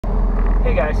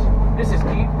Hey guys, this is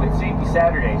Keith with Safety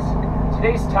Saturdays.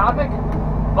 Today's topic,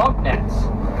 bump nets.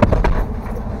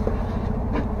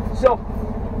 So,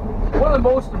 one of the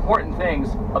most important things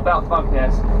about bump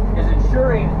nets is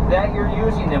ensuring that you're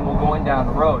using them while going down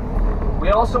the road. We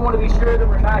also want to be sure that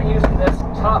we're not using this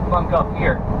top bunk up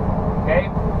here, okay?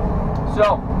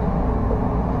 So,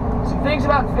 some things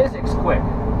about physics quick.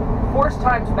 Force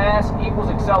times mass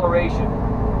equals acceleration.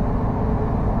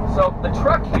 So the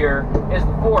truck here is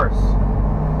the force.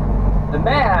 The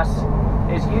mass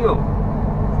is you.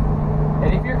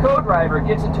 And if your co-driver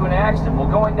gets into an accident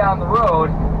while going down the road,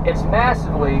 it's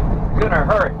massively gonna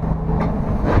hurt.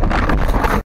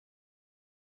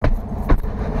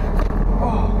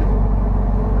 Oh.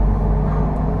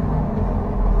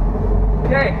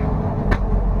 Okay.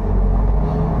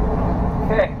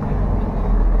 Okay.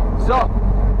 So,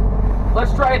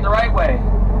 let's try it the right way.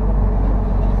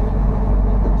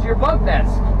 So your bump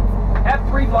nets have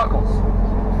 3 buckles.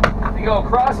 They go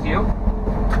across you.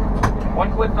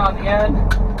 One clipped on the end,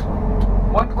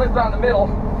 one clipped on the middle,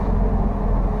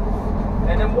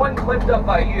 and then one clipped up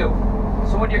by you.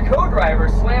 So when your co-driver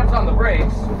slams on the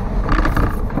brakes,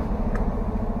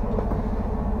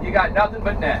 you got nothing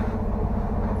but net.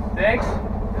 Thanks,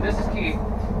 and this is Keith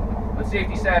with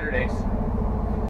Safety Saturdays.